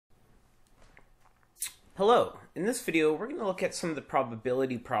Hello! In this video, we're going to look at some of the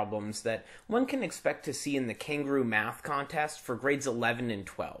probability problems that one can expect to see in the Kangaroo math contest for grades 11 and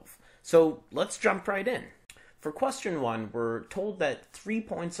 12. So let's jump right in. For question 1, we're told that 3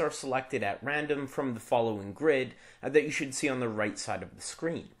 points are selected at random from the following grid that you should see on the right side of the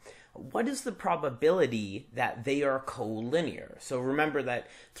screen. What is the probability that they are collinear? So remember that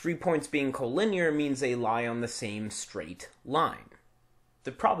 3 points being collinear means they lie on the same straight line.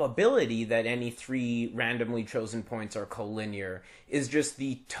 The probability that any 3 randomly chosen points are collinear is just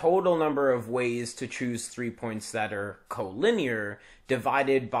the total number of ways to choose 3 points that are collinear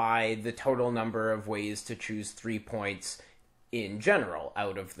divided by the total number of ways to choose 3 points in general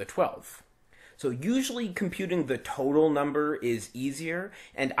out of the 12. So usually computing the total number is easier,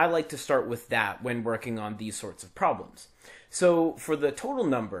 and I like to start with that when working on these sorts of problems. So for the total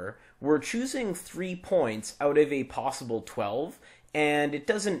number, we're choosing 3 points out of a possible 12, and it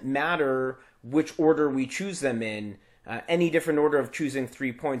doesn't matter which order we choose them in. Any different order of choosing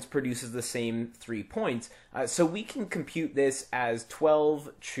 3 points produces the same 3 points. So we can compute this as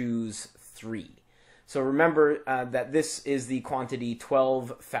 12 choose 3. So remember that this is the quantity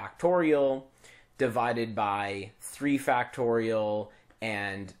 12 factorial divided by 3 factorial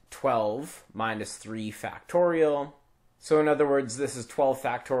and 12 minus 3 factorial. So in other words, this is 12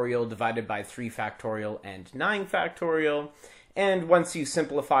 factorial divided by 3 factorial and 9 factorial. And once you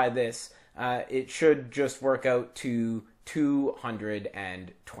simplify this, it should just work out to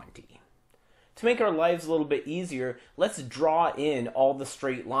 220. To make our lives a little bit easier, let's draw in all the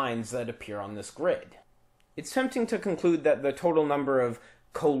straight lines that appear on this grid. It's tempting to conclude that the total number of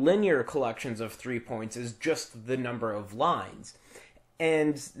collinear collections of 3 points is just the number of lines.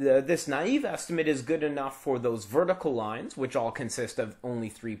 And this naive estimate is good enough for those vertical lines, which all consist of only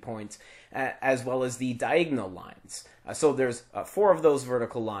 3 points, as well as the diagonal lines. So there's 4 of those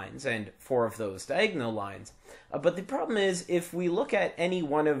vertical lines and 4 of those diagonal lines. But the problem is, if we look at any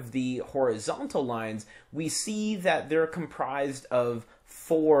one of the horizontal lines, we see that they're comprised of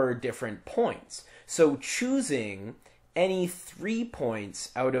 4 different points. So choosing any 3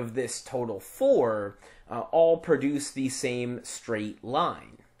 points out of this total 4 all produce the same straight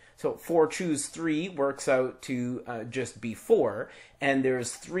line. So 4 choose 3 works out to just be 4, and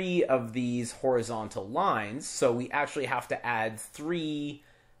there's 3 of these horizontal lines, so we actually have to add 3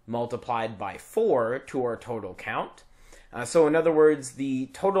 multiplied by 4 to our total count. So in other words, the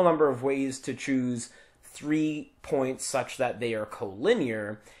total number of ways to choose 3 points such that they are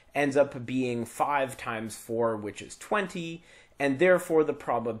collinear ends up being 5 times 4, which is 20, and therefore the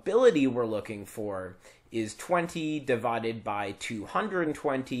probability we're looking for is 20 divided by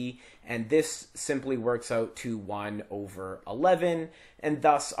 220, and this simply works out to 1 over 11, and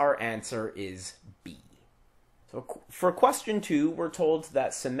thus our answer is B. So for question 2, we're told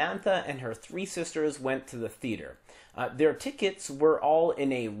that Samantha and her 3 sisters went to the theater. Their tickets were all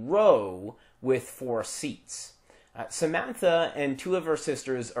in a row with 4 seats. Samantha and 2 of her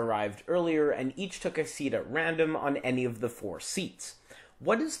sisters arrived earlier and each took a seat at random on any of the 4 seats.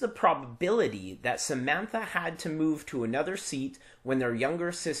 What is the probability that Samantha had to move to another seat when their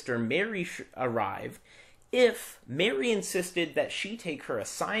younger sister Mary arrived if Mary insisted that she take her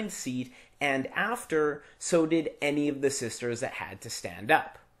assigned seat, and after, so did any of the sisters that had to stand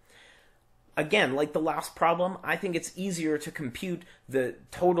up? Again, like the last problem, I think it's easier to compute the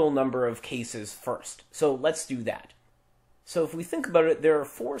total number of cases first. So let's do that. So if we think about it, there are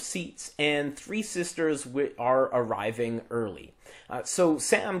 4 seats and 3 sisters are arriving early. So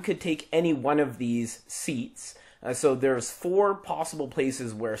Sam could take any one of these seats. So there's 4 possible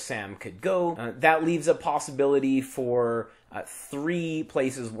places where Sam could go. That leaves a possibility for 3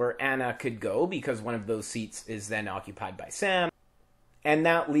 places where Anna could go, because one of those seats is then occupied by Sam. And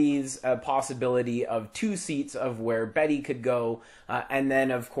that leaves a possibility of 2 seats of where Betty could go. And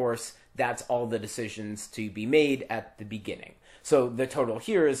then, of course, that's all the decisions to be made at the beginning. So the total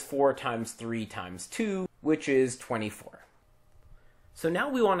here is 4 times 3 times 2, which is 24. So now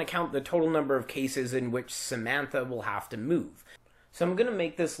we want to count the total number of cases in which Samantha will have to move. So I'm going to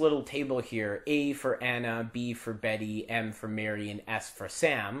make this little table here, A for Anna, B for Betty, M for Mary, and S for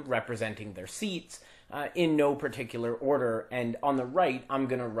Sam, representing their seats, in no particular order, and on the right, I'm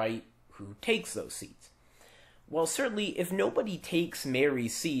going to write who takes those seats. Well, certainly, if nobody takes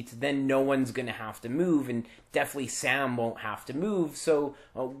Mary's seat, then no one's going to have to move, and definitely Sam won't have to move, so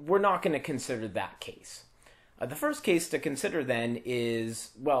we're not going to consider that case. The first case to consider then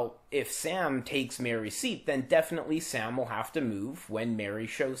is, well, if Sam takes Mary's seat, then definitely Sam will have to move when Mary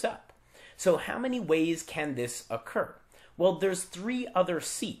shows up. So how many ways can this occur? Well, there's 3 other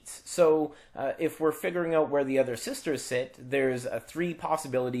seats. So if we're figuring out where the other sisters sit, there's 3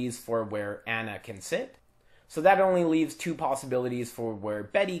 possibilities for where Anna can sit. So that only leaves 2 possibilities for where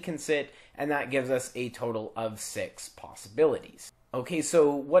Betty can sit, and that gives us a total of 6 possibilities. Okay,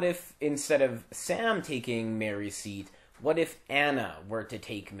 so what if instead of Sam taking Mary's seat, what if Anna were to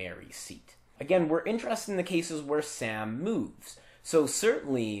take Mary's seat? Again, we're interested in the cases where Sam moves. So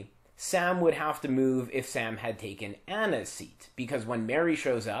certainly, Sam would have to move if Sam had taken Anna's seat, because when Mary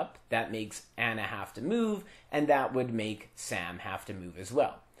shows up, that makes Anna have to move, and that would make Sam have to move as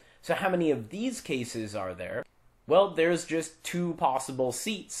well. So how many of these cases are there? Well, there's just 2 possible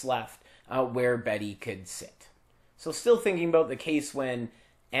seats left where Betty could sit. So still thinking about the case when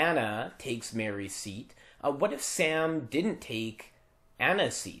Anna takes Mary's seat, what if Sam didn't take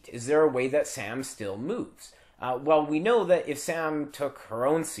Anna's seat? Is there a way that Sam still moves? Well, we know that if Sam took her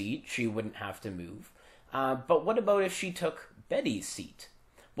own seat, she wouldn't have to move. But what about if she took Betty's seat?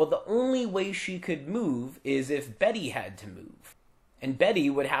 Well, the only way she could move is if Betty had to move. And Betty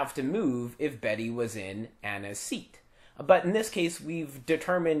would have to move if Betty was in Anna's seat. But in this case, we've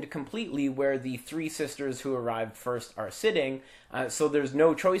determined completely where the 3 sisters who arrived first are sitting, so there's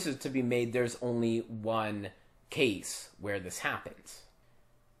no choices to be made. There's only one case where this happens.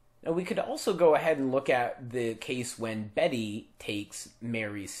 Now, we could also go ahead and look at the case when Betty takes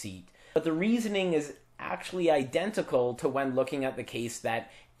Mary's seat, but the reasoning is actually identical to when looking at the case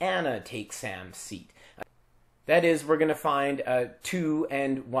that Anna takes Sam's seat. That is, we're going to find 2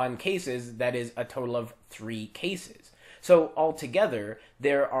 and 1 cases, that is a total of 3 cases. So altogether,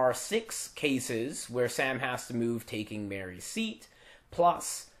 there are 6 cases where Sam has to move taking Mary's seat,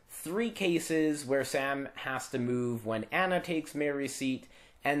 plus 3 cases where Sam has to move when Anna takes Mary's seat,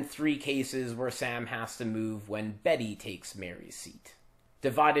 and 3 cases where Sam has to move when Betty takes Mary's seat.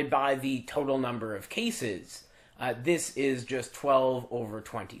 Divided by the total number of cases, this is just 12 over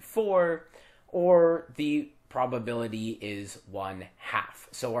 24, or the probability is 1/2.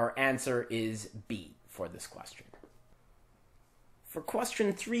 So our answer is B for this question. For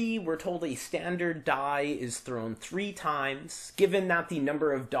question 3, we're told a standard die is thrown 3 times. Given that the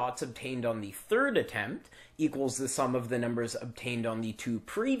number of dots obtained on the 3rd attempt equals the sum of the numbers obtained on the 2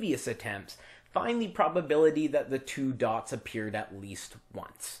 previous attempts, find the probability that the 2 dots appeared at least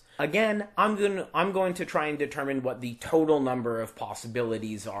once. Again, I'm going to try and determine what the total number of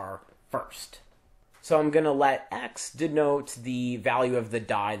possibilities are first. So I'm going to let X denote the value of the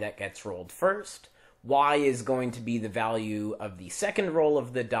die that gets rolled first. Y is going to be the value of the second roll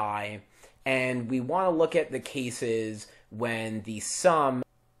of the die. And we want to look at the cases when the sum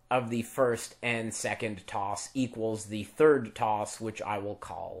of the first and second toss equals the third toss, which I will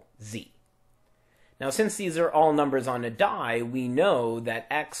call Z. Now, since these are all numbers on a die, we know that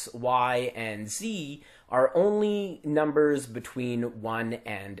X, Y, and Z are only numbers between 1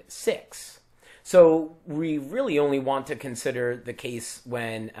 and 6. So we really only want to consider the case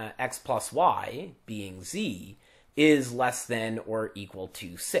when X plus Y, being Z, is less than or equal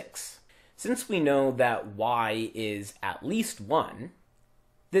to 6. Since we know that Y is at least 1,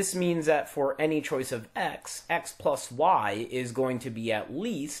 this means that for any choice of X, X plus Y is going to be at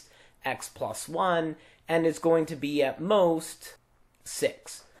least X plus 1, and it's going to be at most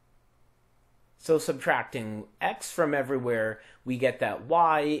 6. So subtracting X from everywhere, we get that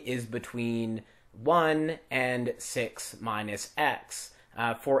Y is between 1 and 6 minus X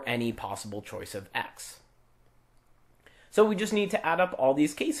for any possible choice of X. So we just need to add up all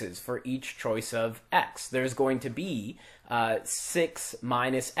these cases for each choice of X. There's going to be 6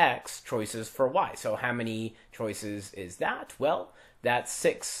 minus X choices for Y. So how many choices is that? Well, that's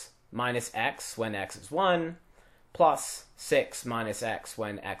 6 minus X when X is 1, plus 6 minus X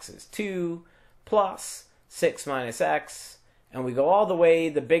when X is 2, plus 6 minus X, and we go all the way.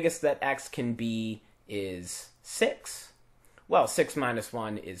 The biggest that X can be is 6. Well, 6 minus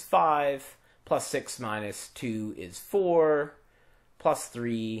 1 is 5, plus 6 minus 2 is 4, plus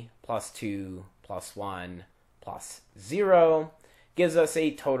 3, plus 2, plus 1, plus 0, gives us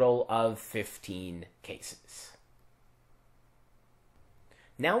a total of 15 cases.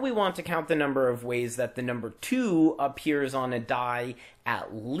 Now we want to count the number of ways that the number 2 appears on a die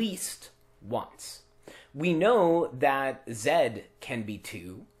at least once. We know that Z can be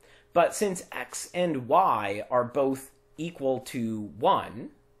 2, but since X and Y are both equal to 1,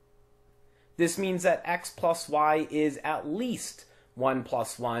 this means that X plus Y is at least 1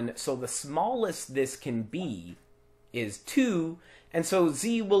 plus 1, so the smallest this can be is 2, and so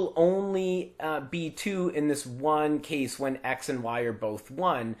Z will only be 2 in this one case when X and Y are both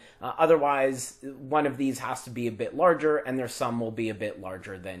 1. Otherwise, one of these has to be a bit larger, and their sum will be a bit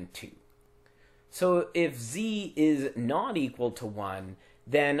larger than 2. So if Z is not equal to 1,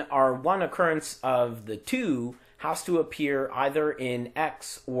 then our one occurrence of the 2 has to appear either in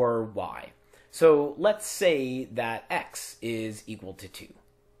X or Y. So let's say that x is equal to 2.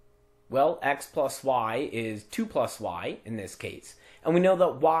 Well, x plus y is 2 plus y in this case. And we know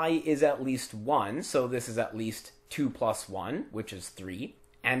that y is at least 1, so this is at least 2 plus 1, which is 3,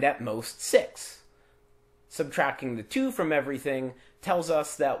 and at most 6. Subtracting the 2 from everything tells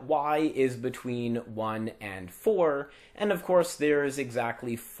us that y is between 1 and 4, and of course there is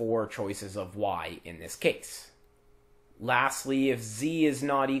exactly 4 choices of y in this case. Lastly, if z is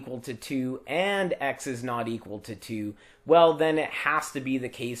not equal to 2 and x is not equal to 2, well then it has to be the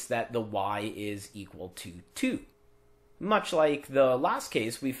case that the y is equal to 2. Much like the last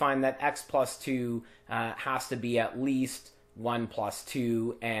case, we find that x plus 2 has to be at least 1 plus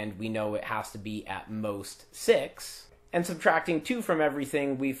 2, and we know it has to be at most 6. And subtracting 2 from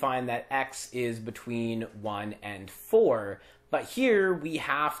everything, we find that x is between 1 and 4. But here, we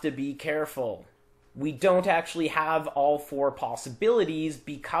have to be careful. We don't actually have all 4 possibilities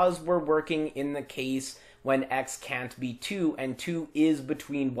because we're working in the case when x can't be 2, and 2 is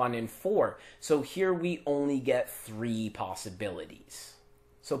between 1 and 4. So here we only get 3 possibilities.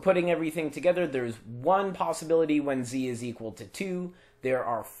 So putting everything together, there's 1 possibility when z is equal to 2, there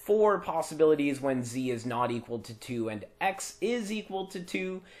are 4 possibilities when z is not equal to 2 and x is equal to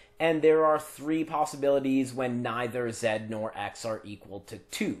 2, and there are 3 possibilities when neither z nor x are equal to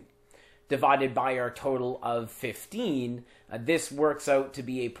 2. Divided by our total of 15, this works out to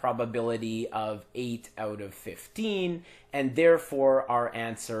be a probability of 8 out of 15, and therefore our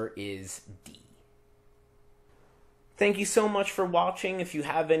answer is D. Thank you so much for watching. If you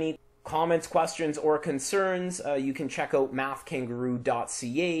have any comments, questions, or concerns, you can check out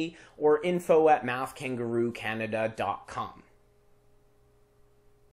mathkangaroo.ca or info@mathkangaroocanada.com.